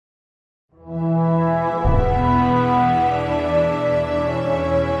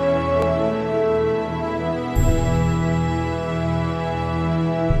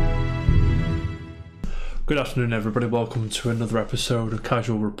afternoon, everybody. Welcome to another episode of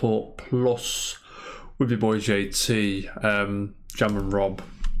Casual Report Plus with your boy JT. Jam and Rob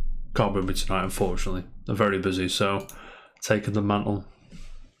can't be with me tonight, unfortunately. They're very busy, so taking the mantle.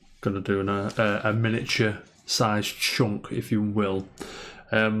 Going to do a miniature sized chunk, if you will.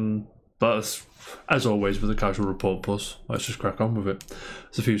 But as always with the Casual Report Plus, let's just crack on with it.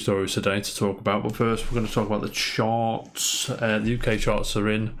 There's a few stories today to talk about, but first we're going to talk about the charts. The UK charts are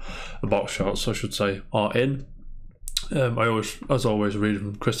in, the box charts I should say are in. As always, read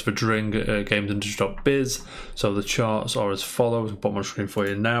from Christopher Dring at gamesindustry.biz. So the charts are as follows. I'll put them on screen for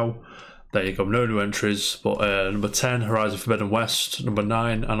you now. There you go, no new entries, but number 10, Horizon Forbidden West, number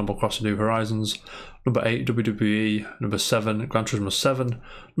 9, Animal Crossing New Horizons, number 8, WWE, number 7, Gran Turismo 7,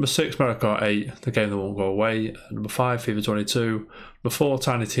 number 6, Mario Kart 8, the game that won't go away, number 5, FIFA 22, number 4,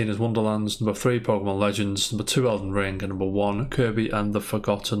 Tiny Tina's Wonderlands, number 3, Pokemon Legends, number 2, Elden Ring, and number 1, Kirby and the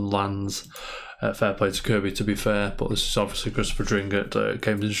Forgotten Lands. Fair play to Kirby, to be fair, but this is obviously Christopher Dring at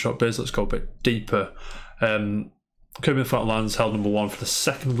gamesindustry.biz. Let's go a bit deeper. Kirby and the Forgotten Lands held number 1 for the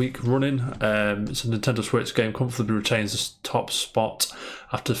second week running. It's a Nintendo Switch game, comfortably retains the top spot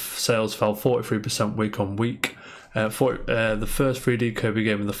after sales fell 43% week on week. The first 3D Kirby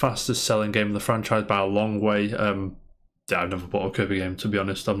game and the fastest selling game in the franchise by a long way. Yeah, I've never bought a Kirby game, to be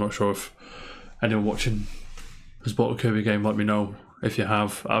honest. I'm not sure if anyone watching has bought a Kirby game. Let me know if you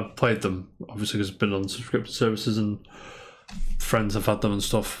have. I've played them, obviously, because I've been on subscription services and friends have had them and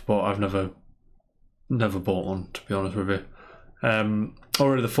stuff, but I've never bought one, to be honest with you.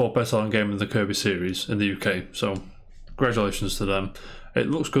 Already the 4th best-selling game in the Kirby series in the UK, so congratulations to them. It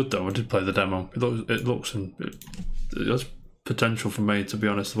looks good though. I did play the demo. It has potential for me, to be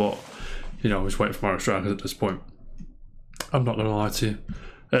honest. But you know, I'm just waiting for Mario Strikers at this point. I'm not going to lie to you.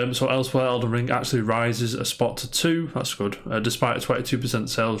 So elsewhere, Elden Ring actually rises a spot to 2. That's good, despite a 22%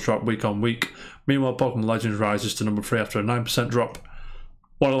 sales drop week on week. Meanwhile, Pokemon Legends rises to number 3 after a 9% drop.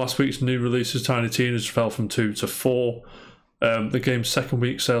 One of last week's new releases, Tiny Tina's, fell from 2 to 4. The game's second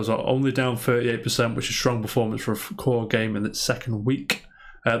week sales are only down 38%, which is strong performance for a core game in its second week.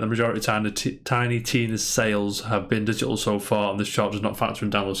 The majority of Tiny Tina's sales have been digital so far, and this chart does not factor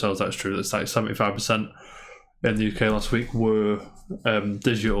in download sales. That's true. That's like 75% in the UK last week were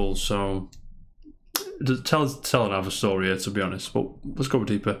digital, so tell another story here, to be honest, but let's go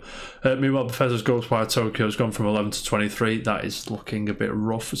deeper. Meanwhile, Bethesda's Ghostwire Tokyo has gone from 11 to 23. That is looking a bit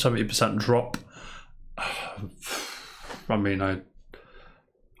rough. 70% drop. I mean, I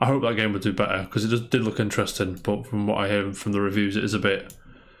hope that game would do better, because it did look interesting, but from what I hear from the reviews, it's a bit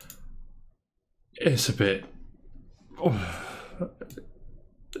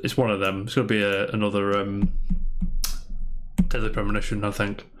it's one of them. It's going to be another Deadly Premonition, I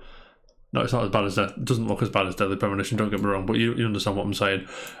think. No, it's not as bad as that. It doesn't look as bad as Deadly Premonition, don't get me wrong, but you understand what I'm saying.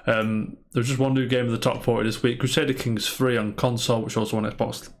 There's just one new game in the top 40 this week, Crusader Kings 3 on console, which also on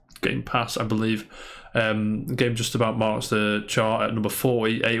Xbox Game Pass, I believe. The game just about marks the chart at number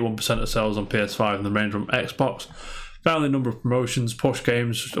 40, 81% of sales on PS5 and the remainder on Xbox. Finally, number of promotions, push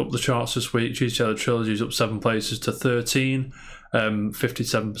games up the charts this week. GTA Trilogy is up 7 places to 13.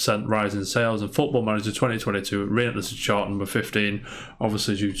 57% rise in sales, and Football Manager 2022 re-enters the chart number 15,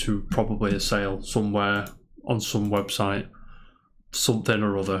 obviously due to probably a sale somewhere on some website, something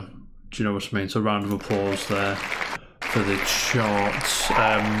or other. Do you know what I mean? So round of applause there for the charts.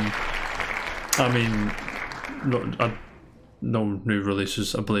 I mean, no new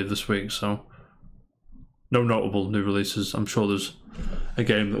releases, I believe, this week, so no notable new releases. I'm sure there's a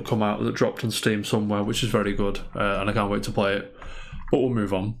game that come out that dropped on Steam somewhere, which is very good, and I can't wait to play it. But we'll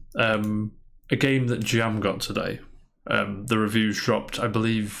move on. A game that Jam got today. The reviews dropped, I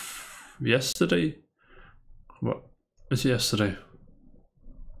believe, yesterday. What is it? Yesterday?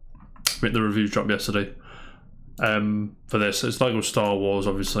 I think the reviews dropped yesterday. For this, it's Lego Star Wars,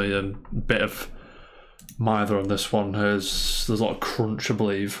 obviously, and a bit of mither on this one. There's a lot of crunch, I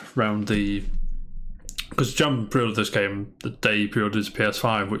believe, around the. Because Jam pre-ordered this game the day he pre-ordered his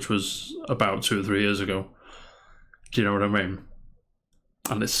PS5, which was about 2 or 3 years ago. Do you know what I mean?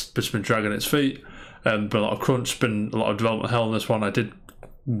 And it's just been dragging its feet. But a lot of crunch, been a lot of development hell on this one. I did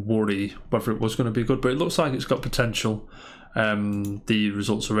worry whether it was going to be good, but it looks like it's got potential. The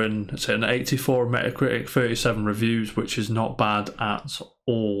results are in. It's an 84 Metacritic, 37 reviews, which is not bad at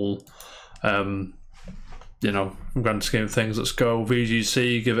all. You know, in grand scheme of things, let's go.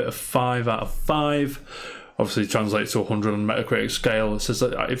 VGC, give it a 5 out of 5. Obviously translates to 100 on Metacritic scale. It says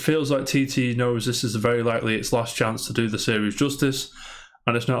that it feels like TT knows this is very likely its last chance to do the series justice.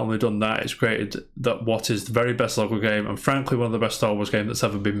 And it's not only done that, it's created what is the very best Lego game, and frankly one of the best Star Wars games that's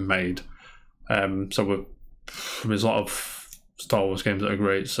ever been made. There's a lot of Star Wars games that are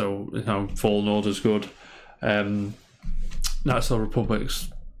great, so you know, Fallen Order's good. Knights of the Republic's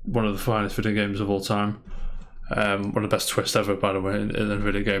one of the finest video games of all time. One of the best twists ever, by the way, in a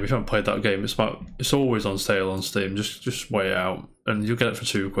video game. If you haven't played that game, it's always on sale on Steam. Just wait it out, and you'll get it for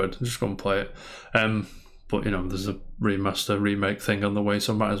 £2. Just go and play it. But you know, there's a remaster, remake thing on the way,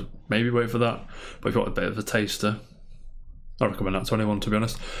 so I might maybe wait for that. But if you want a bit of a taster, I recommend that to anyone, to be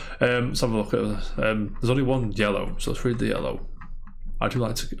honest. Let's have a look at this. There's only one yellow, so let's read the yellow. I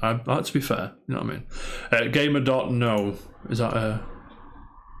like to be fair, you know what I mean. Gamer.no, is that a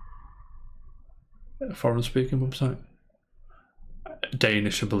foreign speaking website?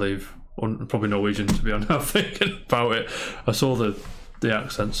 Danish, I believe, or probably Norwegian, to be honest. I'm thinking about it. I saw the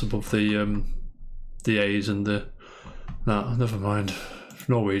accents above the A's and the... No, never mind.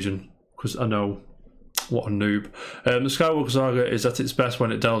 Norwegian, because I know what a noob. The Skywalker Saga is at its best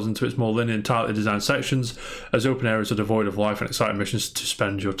when it delves into its more linear and tightly designed sections, as open areas are devoid of life and exciting missions to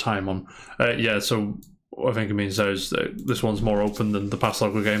spend your time on. Yeah, so what I think it means there is that this one's more open than the past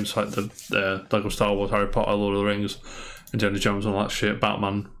LEGO games, like the LEGO Star Wars, Harry Potter, Lord of the Rings, Indiana Jones and all that shit,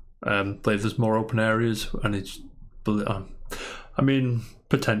 Batman. I believe there's more open areas, and it's... I mean,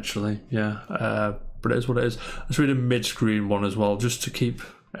 potentially, yeah. But it is what it is. Let's read a mid-screen one as well, just to keep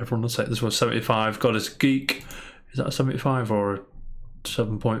everyone on set. This was 75. God is Geek. Is that a 75 or a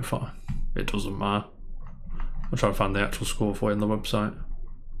 7.5? It doesn't matter. I'll try and find the actual score for you on the website.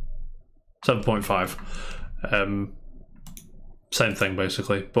 7.5. Same thing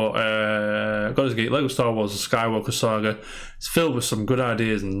basically. But God is Geek, LEGO Star Wars, The Skywalker Saga. It's filled with some good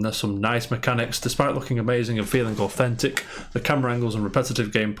ideas and there's some nice mechanics. Despite looking amazing and feeling authentic, the camera angles and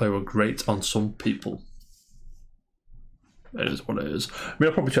repetitive gameplay were great on some people. It is what it is. I mean,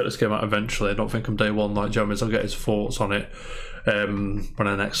 I'll probably check this game out eventually. I don't think I'm day one like Joe is. I'll get his thoughts on it when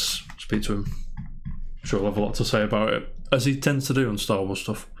I next speak to him. I'm sure he'll have a lot to say about it, as he tends to do on Star Wars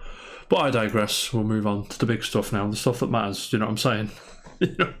stuff. But I digress. We'll move on to the big stuff now, the stuff that matters. You know what I'm saying?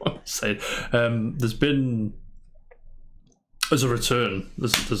 You know what I'm saying? There's been... As a return,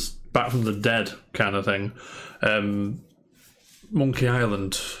 there's back from the dead kind of thing. Monkey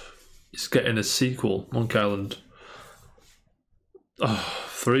Island is getting a sequel. Monkey Island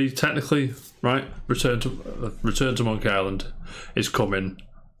 3, technically, right? Return to Monkey Island is coming,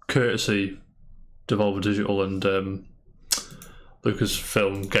 courtesy Devolver Digital and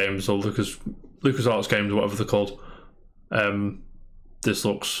Lucasfilm Games, or LucasArts Games, whatever they're called. This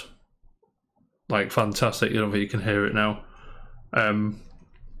looks like fantastic. You know, you can hear it now.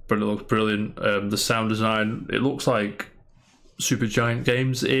 But it looks brilliant. The sound design, it looks like Supergiant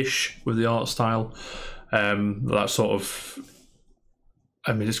Games-ish with the art style. That sort of...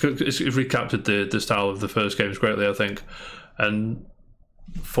 I mean, it's recaptured the style of the first games greatly, I think. And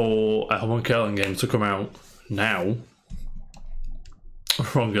for a Monkey Island game to come out now...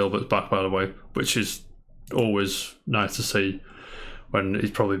 Ron Gilbert's back, by the way, which is always nice to see when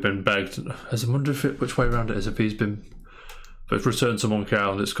he's probably been begged. I wonder which way around it is, if he's been... But Return to Monkey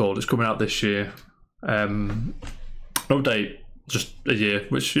Island, it's called. It's coming out this year. No date, just a year,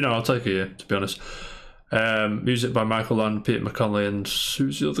 which, you know, I'll take a year, to be honest. Music by Michael Land, Peter McConnelly, and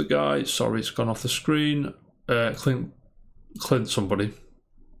who's the other guy? Sorry, it's gone off the screen. Clint somebody.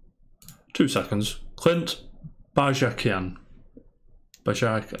 2 seconds. Clint Bajakian.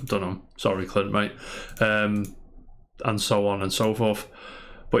 Bajak, I don't know. Sorry, Clint, mate. And so on and so forth.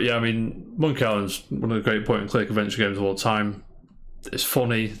 But yeah, I mean, Monkey Island's one of the great point-and-click adventure games of all time. It's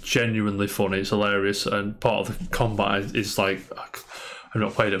funny, genuinely funny, it's hilarious, and part of the combat is like... I've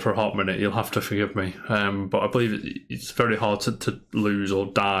not played it for a hot minute, you'll have to forgive me. But I believe it's very hard to lose or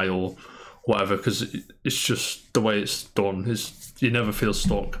die or whatever, because it's just the way it's done. You never feel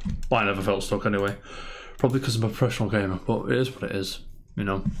stuck. Well, I never felt stuck anyway. Probably because I'm a professional gamer, but it is what it is, you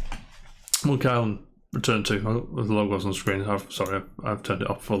know. Monkey Island Return to, the logo's on the screen. Sorry, I've turned it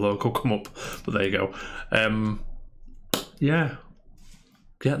off for the logo come up, but there you go. Yeah,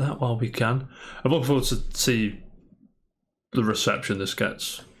 get that while we can. I'm looking forward to see the reception this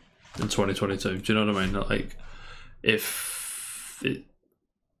gets in 2022. Do you know what I mean? Like, if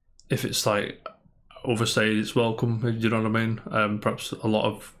it's like overstayed its welcome, do you know what I mean? Perhaps a lot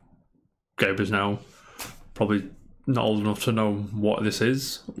of gamers now probably not old enough to know what this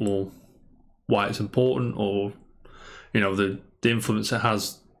is or why it's important, or you know, the influence it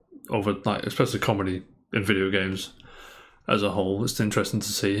has over, like, especially comedy in video games as a whole. It's interesting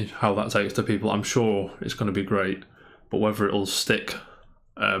to see how that takes to people. I'm sure it's going to be great, but whether it'll stick,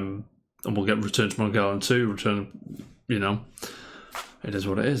 and we'll get Return to Monkey Island 2, you know, it is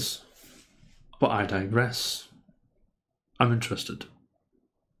what it is. But I digress. I'm interested.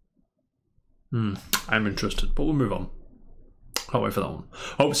 I'm interested, but we'll move on. Can't wait for that one.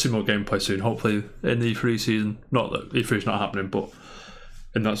 I hope to see more gameplay soon. Hopefully in the E3 season. Not that E3 is not happening, but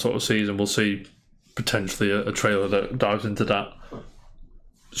in that sort of season, we'll see potentially a trailer that dives into that.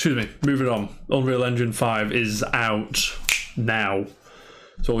 Excuse me. Moving on. Unreal Engine 5 is out now.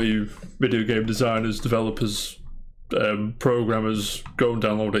 So all you video game designers, developers, programmers, go and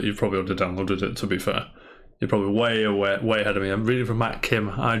download it. You've probably already downloaded it, to be fair. You're probably way ahead of me. I'm reading from Matt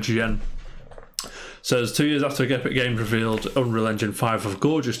Kim, IGN. Says 2 years after Epic Games revealed Unreal Engine 5 of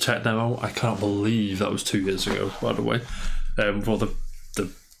gorgeous tech demo. I can't believe that was 2 years ago, by the way. For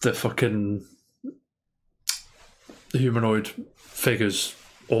the fucking humanoid figures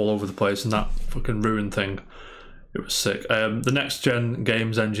all over the place and that fucking ruined thing. It was sick. The next gen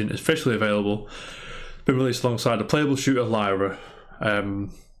games engine is officially available. Been released alongside a playable shooter Lyra.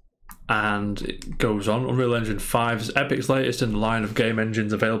 And it goes on. Unreal Engine 5 is Epic's latest in the line of game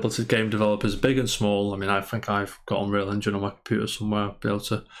engines available to game developers big and small. I mean, I think I've got Unreal Engine on my computer somewhere, be able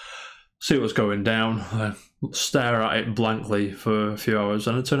to see what's going down. I stare at it blankly for a few hours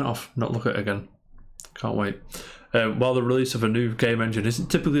and then turn it off, not look at it again. Can't wait. While the release of a new game engine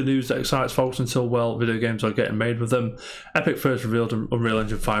isn't typically news that excites folks until, well, video games are getting made with them, Epic first revealed Unreal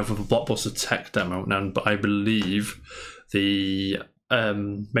Engine 5 with a blockbuster tech demo. Now, but I believe the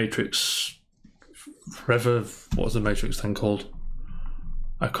Matrix what was the Matrix thing called?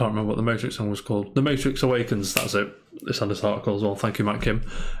 I can't remember what the Matrix thing was called. The Matrix Awakens, that's it. It's on this article as well. Thank you, Matt Kim.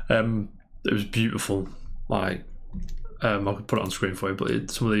 It was beautiful. Like, I could put it on screen for you, but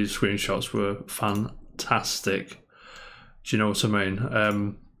some of these screenshots were fantastic. Do you know what I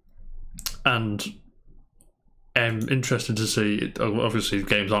mean? And I'm interested to see. Obviously,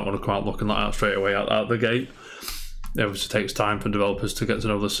 games aren't going to come out looking like that straight away out the gate. It obviously takes time for developers to get to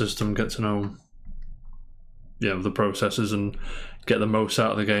know the system, get to know, the processes, and get the most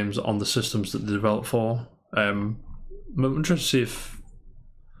out of the games on the systems that they develop for. I'm interested to see if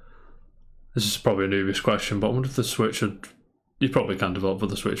this is probably a newbie question, but I wonder if the Switch you probably can develop for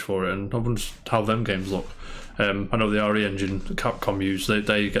the Switch for it, and I wonder how them games look. I know the RE engine Capcom use,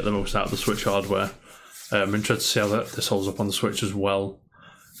 they get the most out of the Switch hardware. I'm interested to see how this holds up on the Switch as well.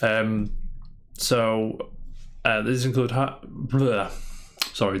 These include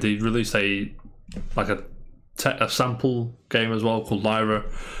they released a sample game as well called Lyra.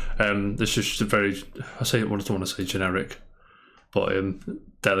 This is just a very I don't want to say generic, but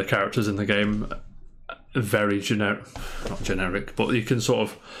they're the characters in the game. Very generic, not generic, but you can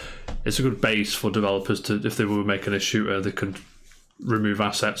it's a good base for developers to, if they were making a shooter, they could remove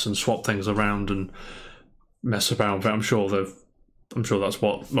assets and swap things around and mess around with it. I'm sure that's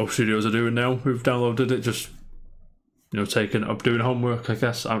what most studios are doing now who've downloaded it, just taking up doing homework, I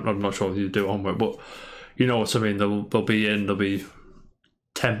guess. I'm not sure if you do homework, but you know what I mean. They'll be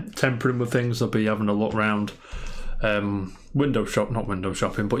tempering with things. They'll be having a look around, not window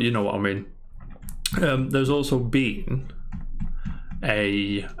shopping, but you know what I mean. There's also been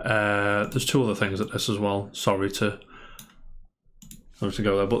there's two other things at this as well. Sorry to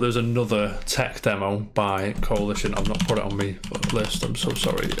go there, but there's another tech demo by Coalition. I've not put it on my list. I'm so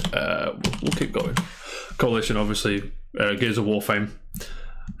sorry. We'll keep going. Coalition, obviously, Gears of War fame.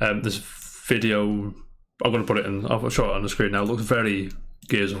 This video, I'm going to put it in. I'll show it on the screen now. It looks very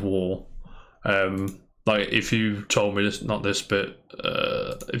Gears of War. Like if you told me this, not this bit.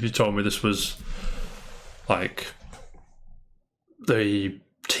 If you told me this was like the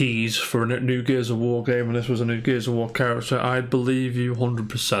tease for a new Gears of War game and this was a new Gears of War character, I'd believe you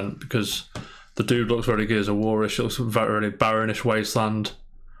 100%, because the dude looks very Gears of War-ish. It looks very barrenish wasteland,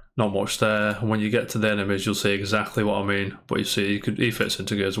 not much there, and when you get to the enemies you'll see exactly what I mean. But you see he fits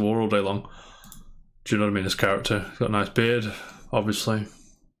into Gears of War all day long. Do you know what I mean? This character, he's got a nice beard, obviously.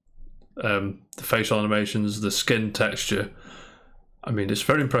 The facial animations, the skin texture, I mean, it's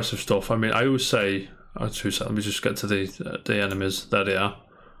very impressive stuff. I mean, I always say, let me just get to the enemies. There they are.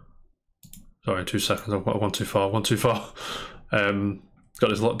 Sorry, 2 seconds. I've gone too far. Got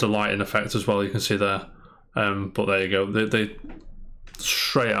this lot of lighting effect as well. You can see there. But there you go. They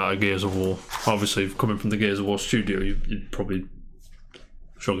straight out of Gears of War. Obviously, coming from the Gears of War studio, you'd probably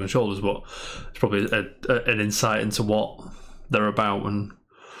shrug your shoulders, but it's probably an insight into what they're about, and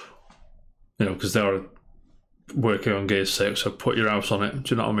because they are working on Gears 6, so put your house on it.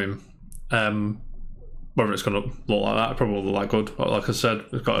 Do you know what I mean? Whether it's going to look like that, it probably will look like good. Like I said,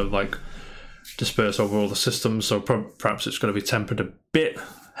 it's got to disperse over all the systems, so perhaps it's going to be tempered a bit,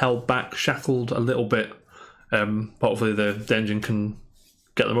 held back, shackled a little bit. Hopefully the engine can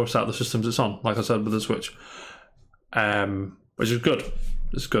get the most out of the systems it's on, like I said with the Switch, which is good.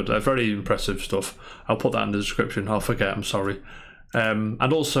 It's good. Very impressive stuff. I'll put that in the description. I'll forget, I'm sorry.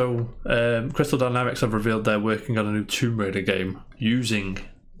 And also, Crystal Dynamics have revealed they're working on a new Tomb Raider game using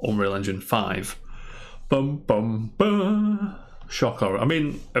Unreal Engine 5. Bum bum bum. Shocker. I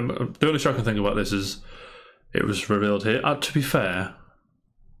mean, the only shocking thing about this is it was revealed here. To be fair,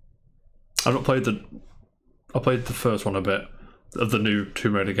 I've not played I played the first one a bit of the new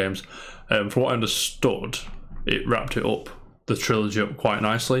Tomb Raider games. From what I understood, it wrapped it up, the trilogy up quite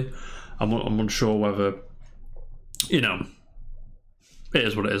nicely. I'm unsure whether, you know, it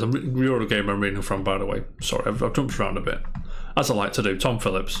is what it is. You're a gamer I'm reading from, by the way. Sorry, I've jumped around a bit, as I like to do. Tom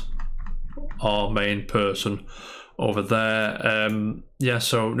Phillips, our main person over there. Yeah,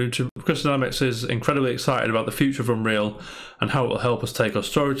 so Crystal Dynamics is incredibly excited about the future of Unreal and how it will help us take our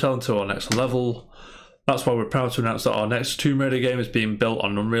storytelling to our next level. That's why we're proud to announce that our next Tomb Raider game is being built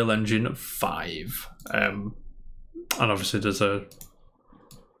on Unreal Engine 5. And obviously there's the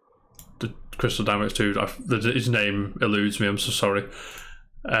Crystal Dynamics dude, his name eludes me, I'm so sorry.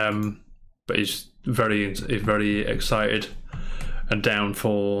 But he's very excited and down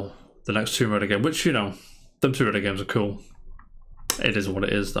for the next Tomb Raider game, which, you know, them Tomb Raider games are cool. It is what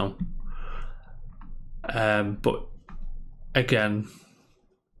it is, though. But again,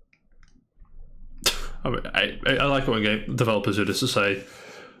 I mean, I like when game developers do this to say,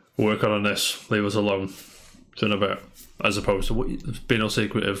 work on this, leave us alone, in a bit, as opposed to being all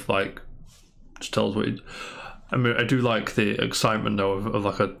secretive, like, just tell us what you. I mean, I do like the excitement though of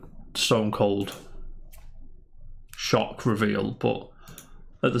like a stone cold shock reveal, but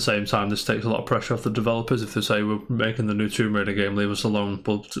at the same time, this takes a lot of pressure off the developers if they say we're making the new Tomb Raider game, leave us alone,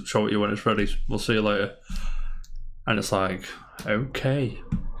 we'll show it you when it's ready, we'll see you later. And it's like, okay,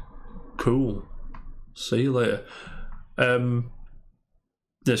 cool, see you later.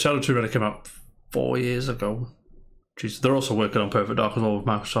 Yeah, Shadow Tomb Raider came out 4 years ago. Jeez, they're also working on Perfect Dark as well with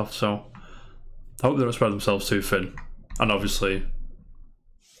Microsoft, so I hope they don't spread themselves too thin. And obviously,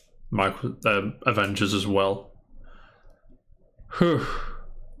 Avengers as well. Whew.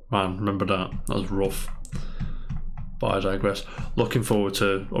 Man, remember that. That was rough. But I digress. Looking forward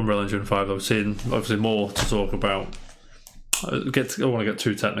to Unreal Engine 5. I've seen obviously more to talk about. I don't want to get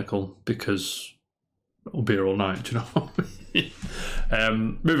too technical because it'll be here all night, do you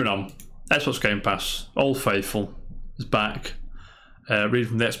know? Moving on. Xbox Game Pass, Old Faithful, is back. Read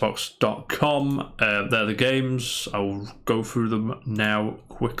from the Xbox.com. They're the games. I'll go through them now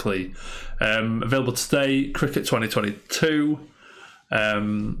quickly. Available today, Cricket 2022,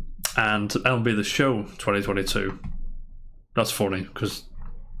 and MLB The Show 2022. That's funny because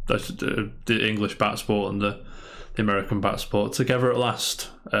that's the English bat sport and the American bat sport together at last.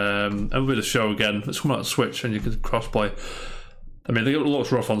 MLB The Show again. It's coming out on Switch and you can crossplay. I mean, it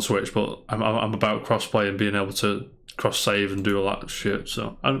looks rough on Switch, but I'm about crossplay and being able to cross save and do all that shit.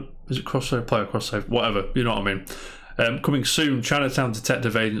 So, is it cross save, player cross save, whatever? You know what I mean. Coming soon, Chinatown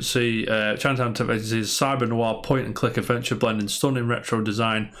Detective Agency. Chinatown Detective Agency is cyber noir point and click adventure blending stunning retro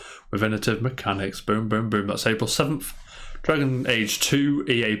design with innovative mechanics. Boom, boom, boom. That's April 7th. Dragon Age 2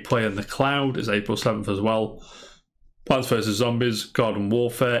 EA Play in the Cloud is April 7th as well. Plants vs Zombies Garden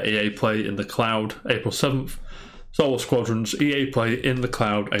Warfare EA Play in the Cloud April 7th. Star Wars Squadrons EA Play in the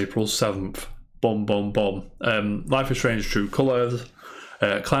Cloud April 7th. Bomb, bomb, bomb. Life is Strange True Colors,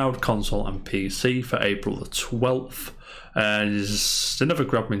 Cloud, Console and PC for April the 12th. They never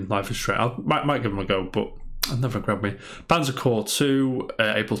grabbed me Life is Strange. I might give them a go, but they never grabbed me. Banzercore 2,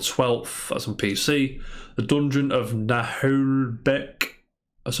 April 12th, that's on PC. The Dungeon of Nahulbeck,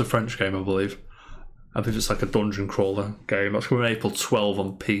 that's a French game, I believe. I think it's like a dungeon crawler game. That's coming April 12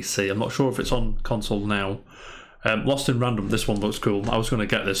 on PC. I'm not sure if it's on console now. Lost in Random, this one looks cool. I was going to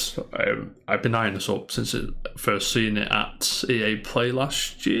get this. I've been eyeing this up since first seen it at EA Play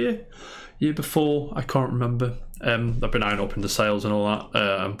last year before, I can't remember. I've been eyeing up in the sales and all that.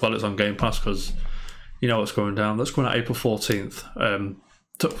 I'm glad it's on Game Pass because you know what's going down. That's going out April 14th.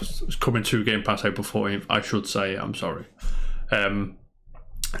 It's coming to Game Pass April 14th, I should say. I'm sorry. And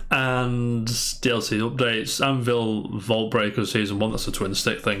DLC updates, Anvil Vault Breakers Season 1, that's a twin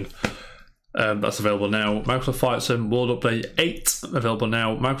stick thing. That's available now. Microsoft Flight Sim World Update 8 available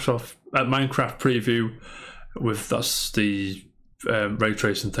now. Microsoft Minecraft preview that's the ray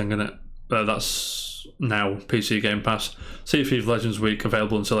tracing thing in it. That's now PC Game Pass. Sea of Thieves Legends Week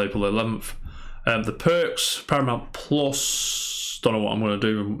available until April 11th. The perks Paramount Plus. Don't know what I'm going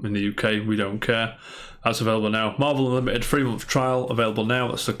to do in the UK. We don't care. That's available now. Marvel Unlimited 3-month trial available now.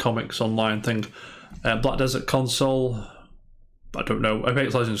 That's the comics online thing. Black Desert console. I don't know.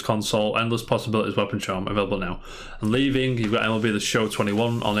 Apex Legends console, Endless Possibilities Weapon Charm available now. And leaving, you've got MLB The Show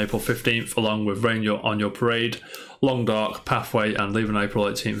 21 on April 15th, along with Rain on Your Parade, Long Dark, Pathway, and leaving April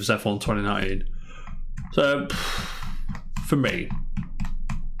 18th is F1 2019. So, for me,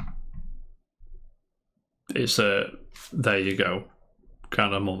 it's a there you go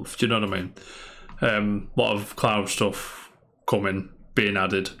kind of month. Do you know what I mean? A lot of cloud stuff coming, being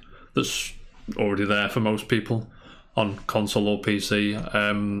added that's already there for most people on console or PC.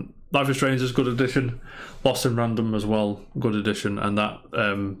 Life is Strange is a good addition. Lost in Random as well, good addition. And that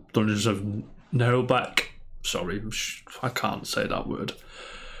Dungeons of Nailback, sorry, I can't say that word.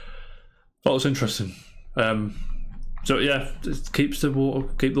 That was interesting. So yeah, it keeps the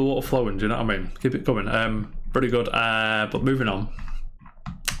water flowing. Do you know what I mean? Keep it coming. Pretty good. But moving on.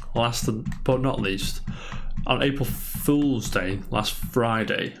 Last but not least, on April Fool's Day, last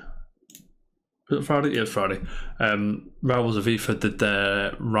Friday. Was it Friday? Yeah, Friday. Rivals of FIFA did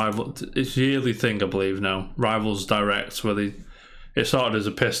their it's yearly thing, I believe now. Rivals Direct, where it started as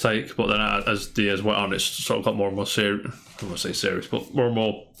a piss take, but then as the years went on, it's sort of got more and more serious. I don't want to say serious, but more and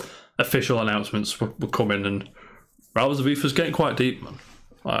more official announcements were coming, and Rivals of FIFA's getting quite deep, man.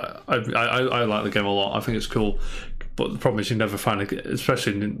 I like the game a lot. I think it's cool, but the problem is you never find it,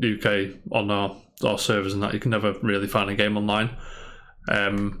 especially in the UK on our servers and that, you can never really find a game online.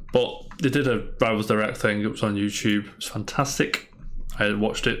 But they did a Rivals Direct thing. It was on YouTube. It's fantastic. I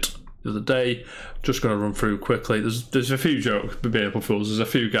watched it the other day. Just going to run through quickly. There's a few jokes with April Fools. There's a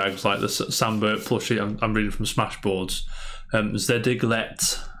few gags like the Sandbert plushie. I'm reading from Smashboards.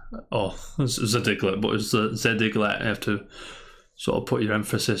 Zediglet. Oh, it's Zediglet, but it's the Zediglet. You have to sort of put your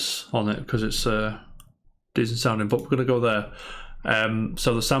emphasis on it because it's decent sounding. But we're going to go there.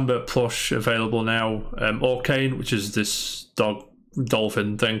 So the Sandbert plush available now. Orcane, which is this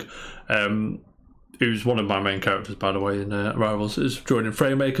dolphin thing, who's one of my main characters, by the way, in Rivals, is joining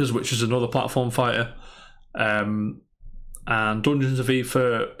Framemakers, which is another platform fighter. And Dungeons of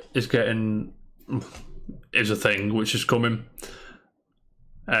FIFA is a thing which is coming.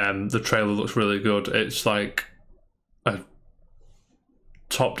 The trailer looks really good. It's like a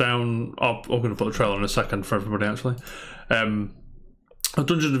top-down. I'm going to put the trailer in a second for everybody, actually.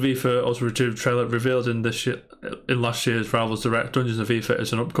 Dungeons of FIFA also retrieved trailer revealed in last year's Rivals Direct. Dungeons of FIFA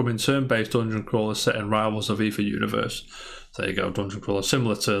is an upcoming turn-based dungeon crawler set in Rivals of FIFA universe. There you go, dungeon crawler,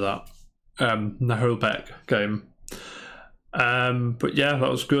 similar to that Nahobeck game. But yeah, that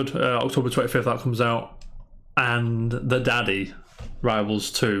was good. October 25th that comes out, and the Daddy Rivals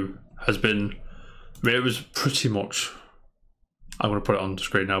 2 has been. I mean, it was pretty much. I'm going to put it on the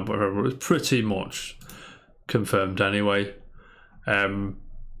screen now, but it was pretty much confirmed anyway.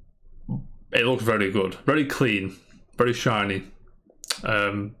 It looks very good, very clean, very shiny,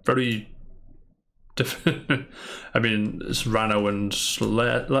 very different. I mean, it's Rano and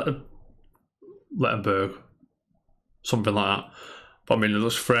Lettenberg, something like that. But I mean, it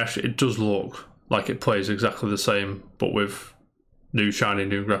looks fresh. It does look like it plays exactly the same, but with new shiny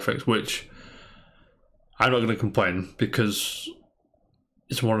new graphics, which I'm not going to complain, because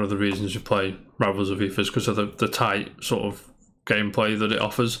it's one of the reasons you play Rivals of FIFA, because of the tight sort of gameplay that it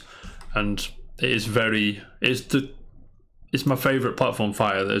offers, and it is it's my favourite platform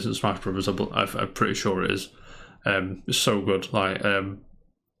fighter that isn't Smash Brothers. I'm pretty sure it is. It's so good, like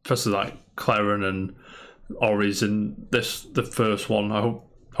especially like Claren and Ori's in the first one. I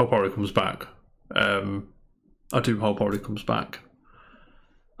hope Ori comes back. I do hope Ori comes back,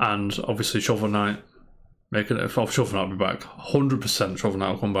 and obviously Shovel Knight making it. If Shovel Knight will be back, 100% Shovel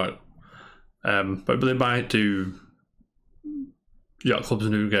Knight will come back. But they might do Yacht Club's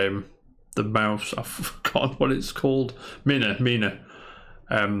new game, the mouse, I've forgotten what it's called, Mina.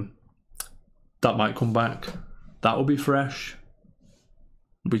 That might come back. That will be fresh.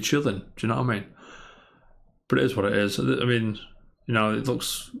 It'll be chilling. Do you know what I mean? But it is what it is. I mean, you know, it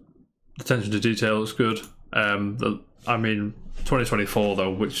looks, the attention to detail looks good. I mean, 2024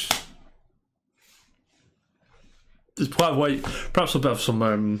 though, which is quite a wait. Perhaps we'll have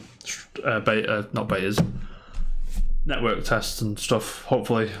some beta, not betas, network tests and stuff.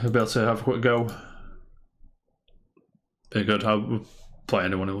 Hopefully I'll be able to have a quick go. Be good. I'll play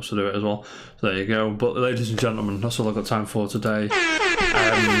anyone who wants to do it as well. So there you go. But ladies and gentlemen, that's all I've got time for today.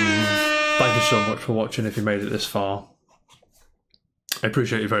 Thank you so much for watching if you made it this far. I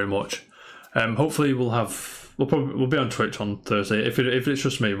appreciate you very much. Hopefully we'll be on Twitch on Thursday. If it's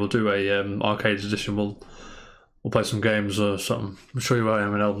just me, we'll do a arcade edition. We'll play some games or something. I'll show you where I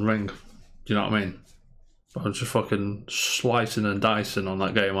am in Elden Ring. Do you know what I mean? I'm just fucking slicing and dicing on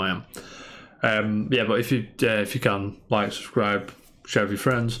that game. I am. Yeah, but if you can, like, subscribe, share with your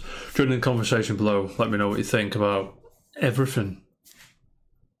friends, join in the conversation below. Let me know what you think about everything.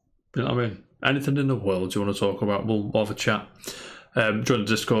 You know what I mean? Anything in the world you want to talk about, we'll have a chat. Join the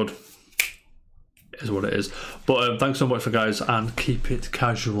Discord. Is what it is. But thanks so much for guys, and keep it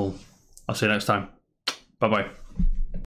casual. I'll see you next time. Bye bye.